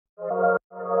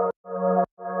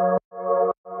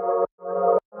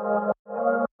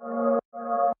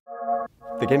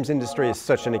The games industry is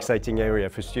such an exciting area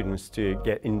for students to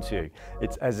get into.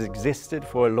 It has existed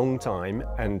for a long time,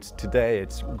 and today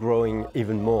it's growing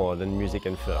even more than music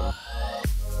and film.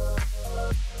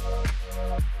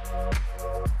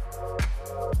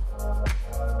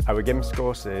 Our games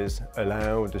courses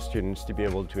allow the students to be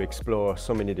able to explore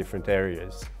so many different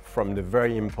areas, from the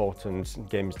very important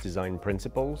games design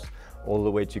principles all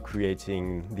the way to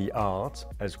creating the art,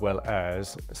 as well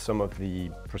as some of the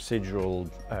procedural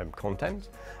content.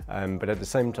 But at the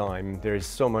same time, there is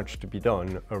so much to be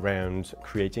done around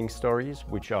creating stories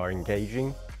which are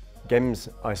engaging. Games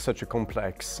are such a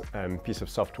complex piece of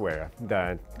software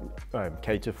that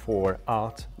cater for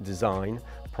art, design,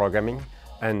 programming,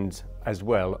 and as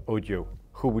well audio.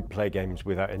 Who would play games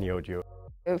without any audio?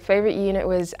 My favourite unit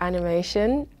was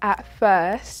animation at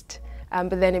first,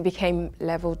 but then it became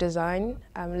level design.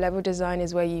 Level design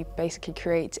is where you basically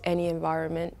create any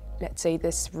environment. Let's say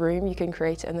this room, you can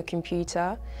create it on the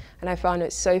computer. And I found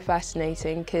it so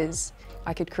fascinating because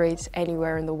I could create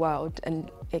anywhere in the world and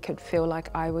it could feel like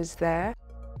I was there.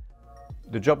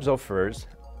 The jobs offers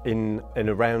in and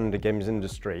around the games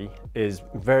industry is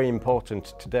very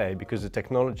important today because the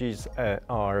technologies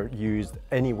are used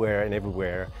anywhere and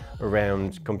everywhere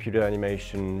around computer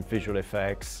animation, visual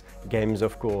effects, games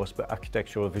of course, but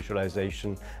architectural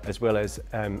visualization, as well as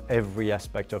every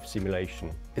aspect of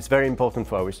simulation. It's very important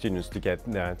for our students to get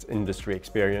that industry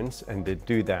experience, and they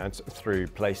do that through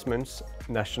placements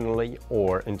nationally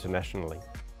or internationally.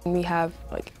 We have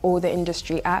all the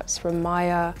industry apps from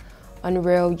Maya,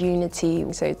 Unreal,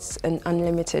 Unity, so it's an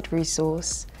unlimited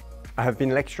resource. I have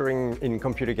been lecturing in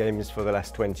computer games for the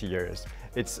last 20 years.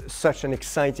 It's such an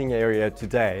exciting area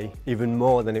today, even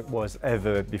more than it was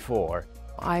ever before.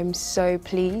 I'm so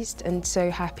pleased and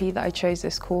so happy that I chose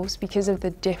this course because of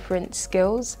the different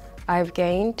skills I've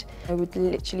gained. I would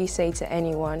literally say to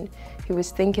anyone who was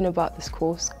thinking about this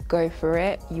course, go for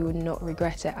it. You would not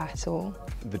regret it at all.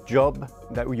 The job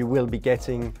that you will be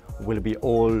getting will be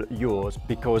all yours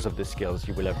because of the skills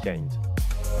you will have gained.